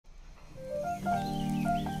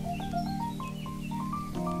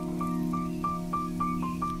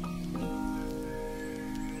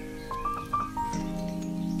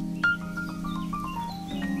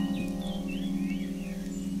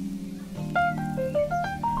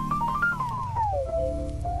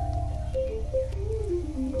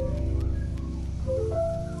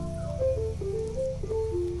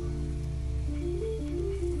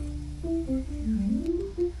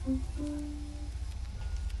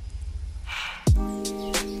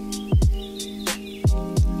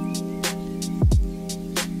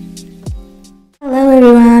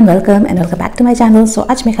Everyone, welcome back to my channel. सो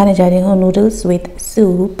आज मैं खाने जा रही हूँ नूडल्स विद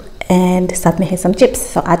सूप एंड साथ में है सम चिप्स।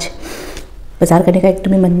 सो आज बाज़ार करने का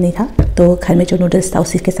एकदम ही मन नहीं था, तो घर में जो नूडल्स था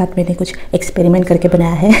उसी के साथ मैंने कुछ एक्सपेरिमेंट करके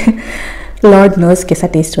बनाया है। लॉर्ड नोस कैसा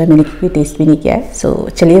टेस्ट हुआ, मैंने कभी टेस्ट भी नहीं किया है। सो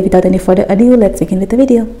चलिए without any further ado let's begin with the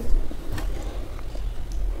video.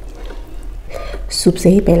 Soup से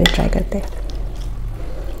ही पहले ट्राई करते हैं।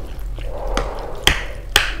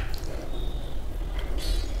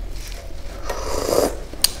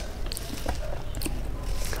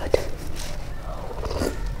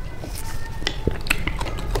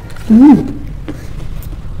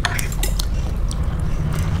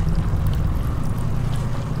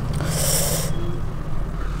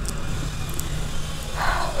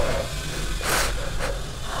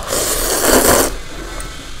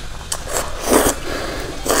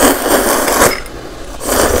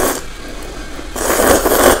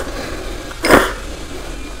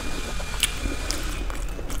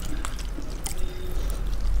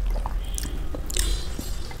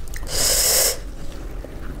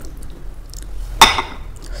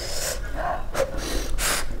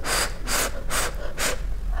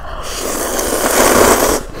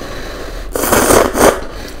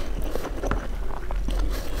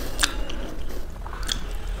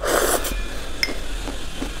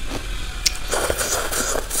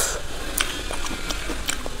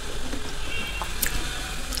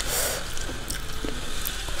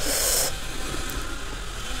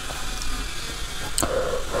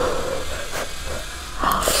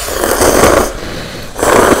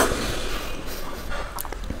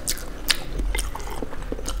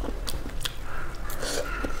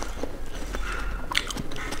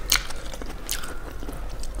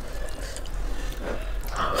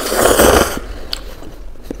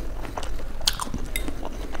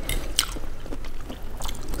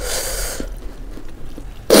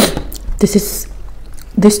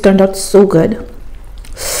 This turned out so good.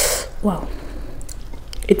 Wow,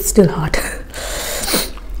 it's still hot.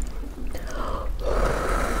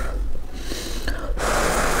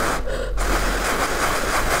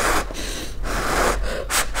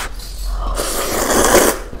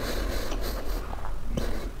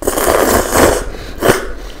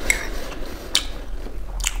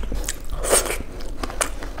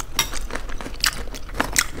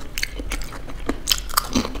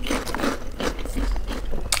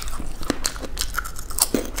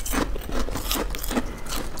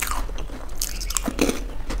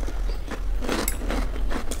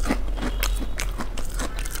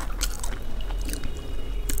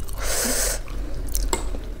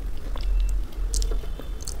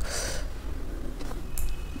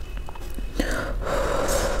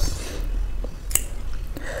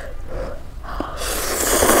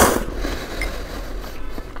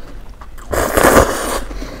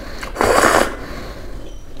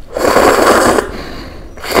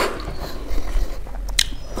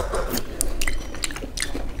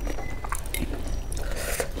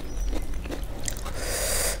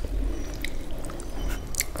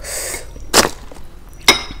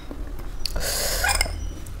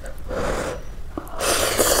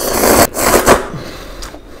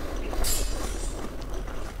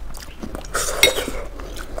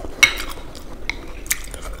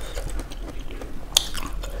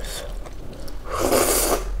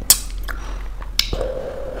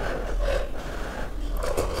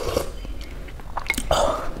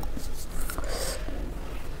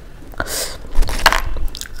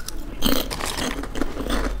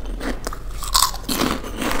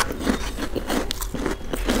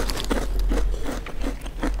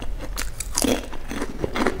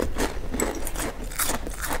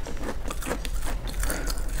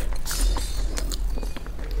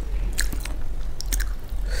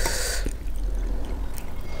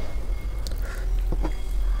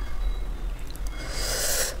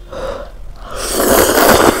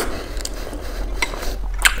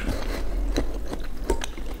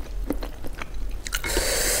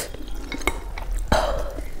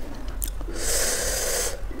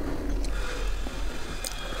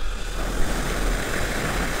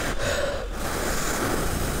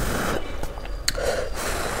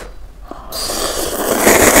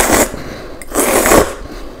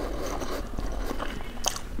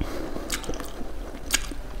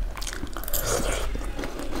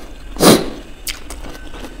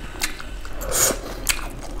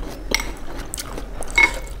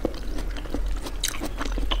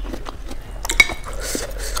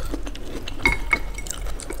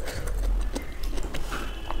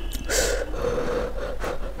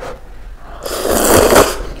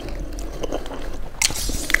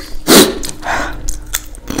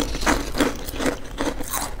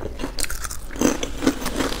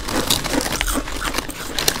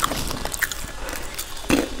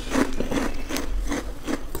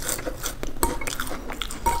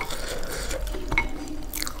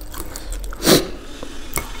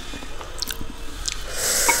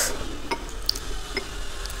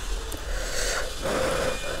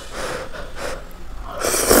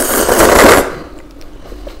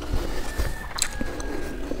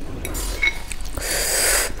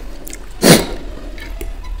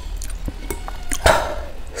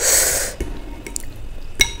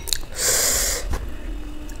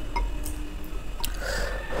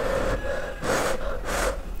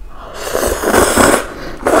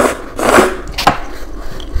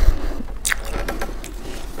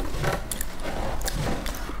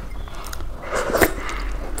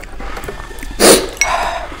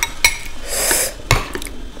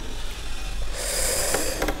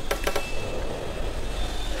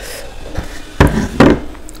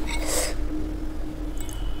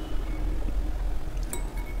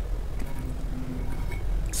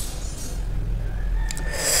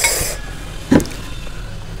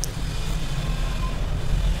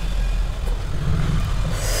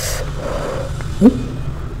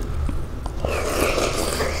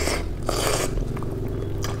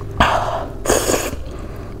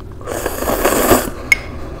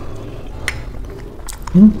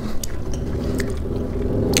 मुंह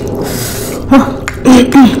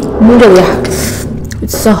जल गया,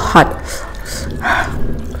 इट्स सो हॉट।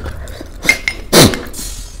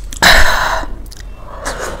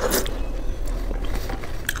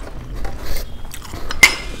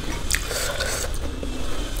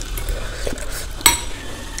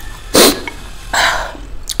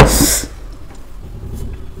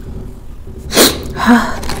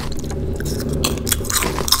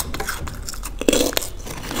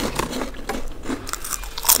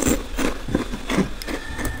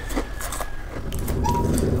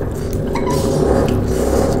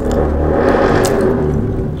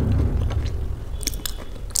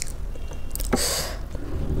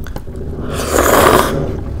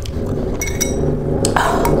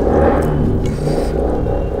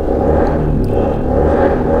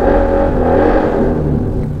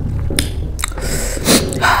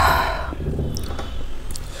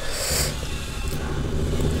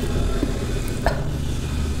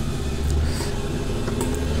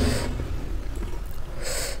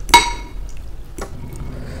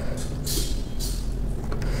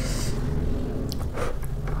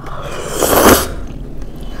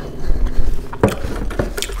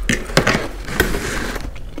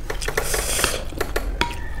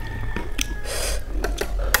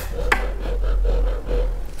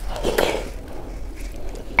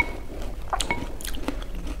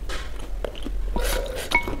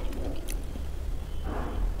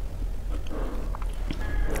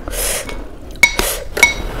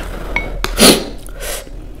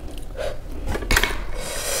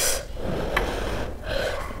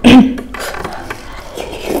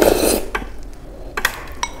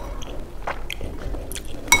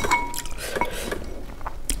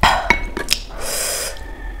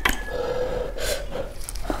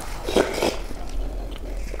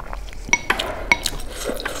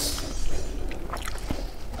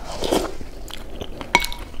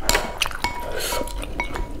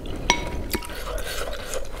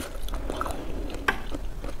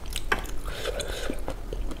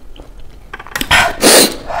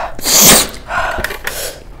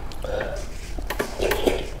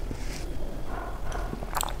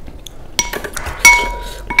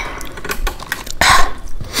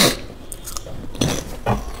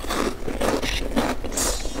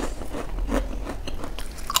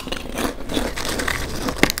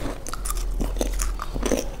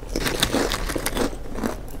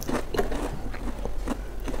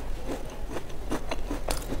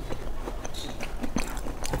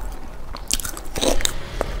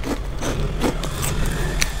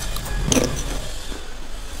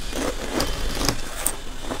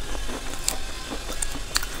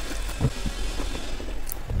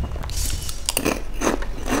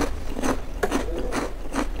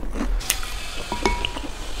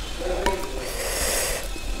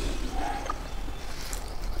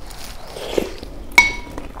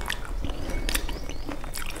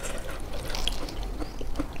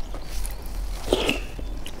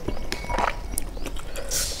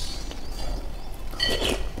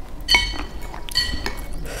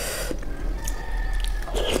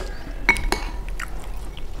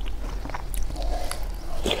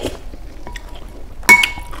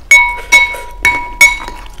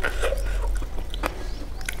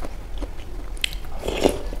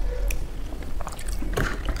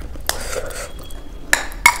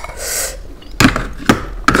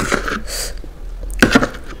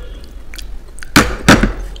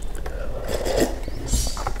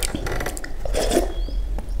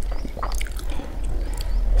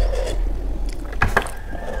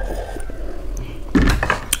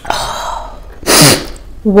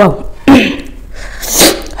 Wow.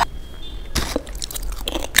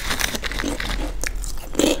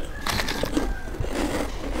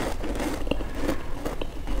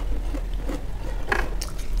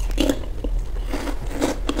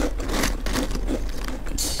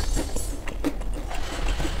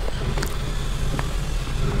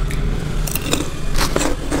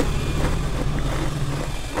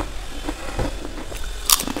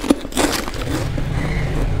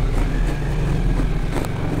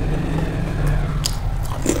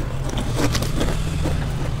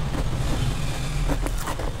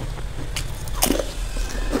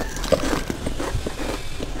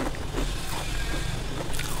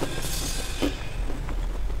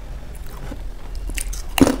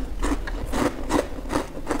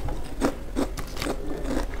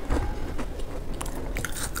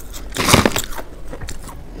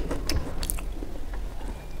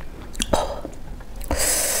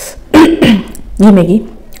 ये मैगी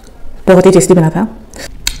बहुत ही टेस्टी बना था।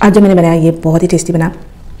 आज जो मैंने बनाया ये बहुत ही टेस्टी बना।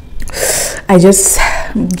 I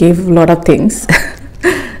just give lot of things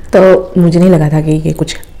तो मुझे नहीं लगा था कि ये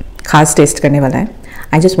कुछ खास टेस्ट करने वाला है.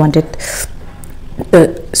 I just wanted the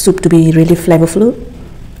soup to be really flavourful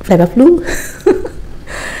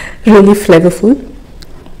really flavorful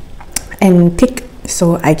and thick. So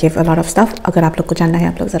I gave a lot of stuff. अगर आप लोग को जानना है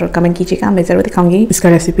आप लोग ज़रूर कमेंट कीजिएगा, मैं ज़रूर दिखाऊंगी इसका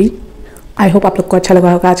रेसिपी. आई होप आप लोग को अच्छा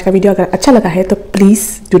लगा होगा आज का वीडियो. अगर अच्छा लगा है तो please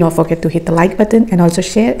do not forget to hit the like button and also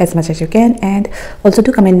share as much as you can and also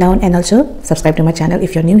do comment down and also subscribe to my channel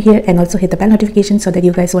if you are new here and also hit the bell notification so that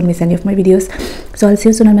you guys won't miss any of my videos. So I'll see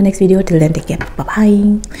you soon on my next video. Till then, take care. Bye bye.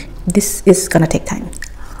 This is gonna take time.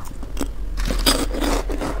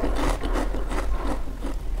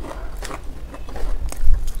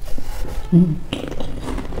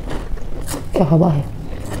 क्या हवा है.